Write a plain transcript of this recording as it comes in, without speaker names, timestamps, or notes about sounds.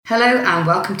Hello and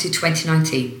welcome to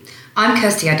 2019. I'm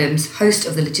Kirsty Adams, host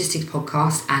of the Logistics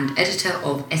Podcast and editor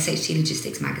of SHT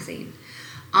Logistics magazine.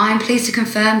 I'm pleased to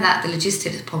confirm that the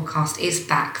Logistics Podcast is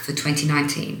back for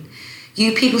 2019.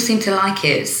 You people seem to like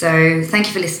it, so thank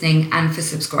you for listening and for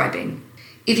subscribing.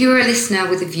 If you're a listener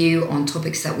with a view on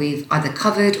topics that we've either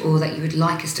covered or that you would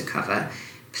like us to cover,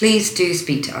 please do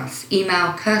speak to us.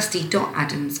 Email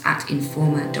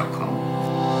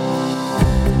kirsty.adams@informa.com.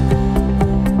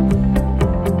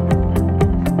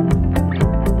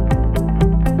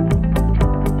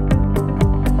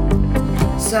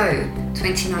 So,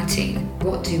 2019,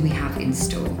 what do we have in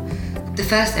store? The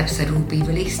first episode will be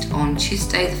released on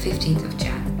Tuesday the 15th of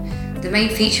Jan. The main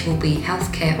feature will be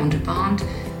Healthcare on Demand,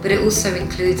 but it also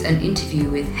includes an interview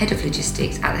with Head of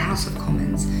Logistics at the House of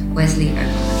Commons, Wesley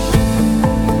O'Connor.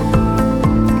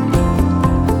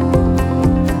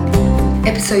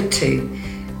 Episode 2,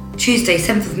 Tuesday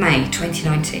 7th of May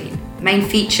 2019. Main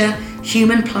feature,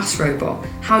 Human plus Robot,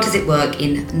 how does it work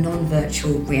in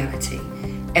non-virtual reality?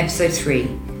 Episode 3,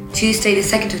 Tuesday the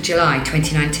 2nd of July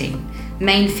 2019.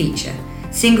 Main feature,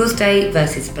 Singles Day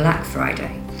versus Black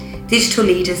Friday. Digital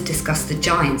leaders discuss the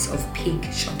giants of peak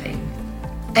shopping.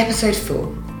 Episode 4,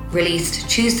 released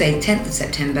Tuesday 10th of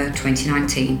September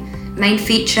 2019. Main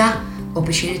feature,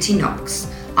 Opportunity Knocks.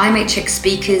 IMHX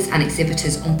speakers and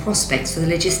exhibitors on prospects for the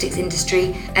logistics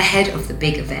industry ahead of the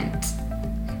big event.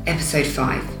 Episode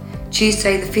 5,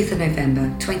 Tuesday the 5th of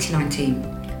November 2019.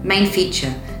 Main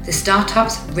feature, the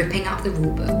startups ripping up the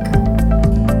rulebook.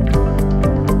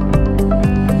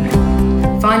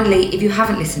 Finally, if you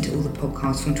haven't listened to all the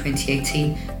podcasts from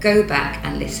 2018, go back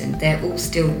and listen. They're all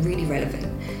still really relevant.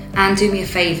 And do me a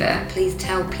favour, please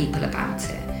tell people about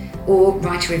it. Or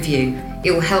write a review.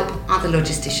 It will help other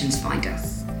logisticians find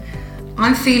us.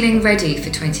 I'm feeling ready for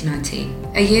 2019.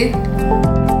 Are you?